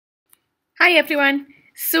Hi everyone.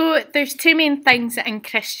 So there's two main things in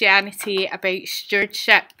Christianity about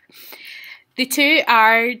stewardship. The two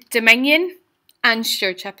are dominion and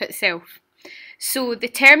stewardship itself. So the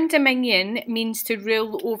term dominion means to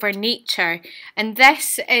rule over nature, and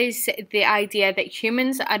this is the idea that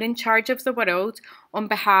humans are in charge of the world on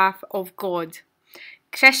behalf of God.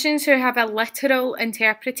 Christians who have a literal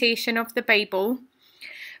interpretation of the Bible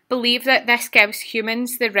believe that this gives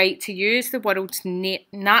humans the right to use the world's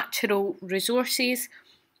natural resources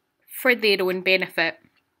for their own benefit.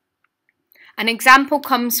 An example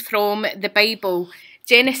comes from the Bible.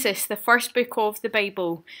 Genesis, the first book of the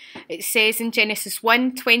Bible. It says in Genesis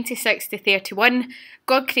 1:26 to 31,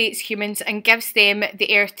 God creates humans and gives them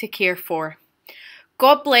the earth to care for.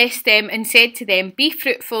 God blessed them and said to them, "Be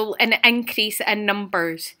fruitful and increase in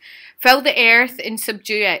numbers. Fill the earth and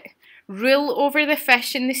subdue it. Rule over the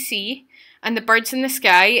fish in the sea and the birds in the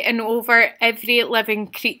sky and over every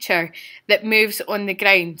living creature that moves on the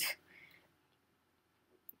ground."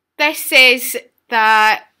 This says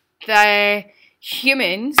that the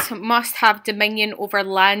humans must have dominion over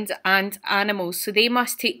land and animals, so they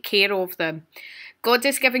must take care of them. God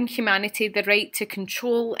has given humanity the right to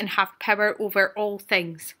control and have power over all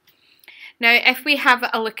things. Now, if we have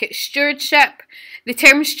a look at stewardship, the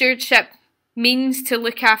term stewardship means to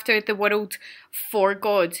look after the world for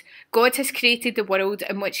God. God has created the world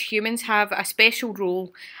in which humans have a special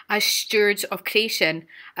role as stewards of creation.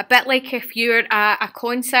 A bit like if you're at a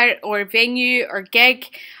concert or venue or gig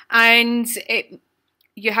and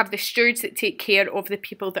you have the stewards that take care of the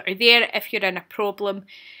people that are there. If you're in a problem,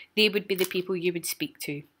 they would be the people you would speak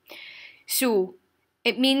to. So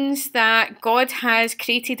it means that God has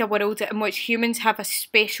created a world in which humans have a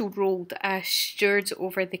special role as stewards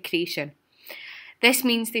over the creation. This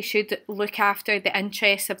means they should look after the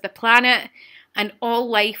interests of the planet and all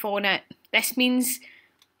life on it. This means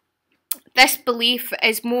this belief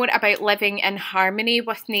is more about living in harmony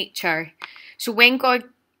with nature. So when God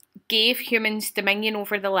gave humans dominion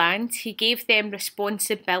over the land, he gave them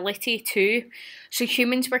responsibility too. So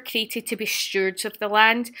humans were created to be stewards of the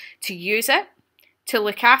land, to use it, to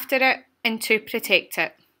look after it, and to protect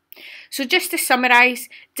it. So just to summarise,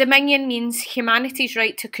 dominion means humanity's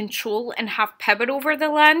right to control and have power over the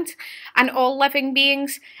land and all living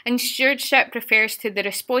beings, and stewardship refers to the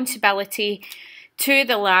responsibility to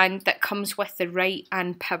the land that comes with the right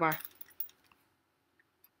and power.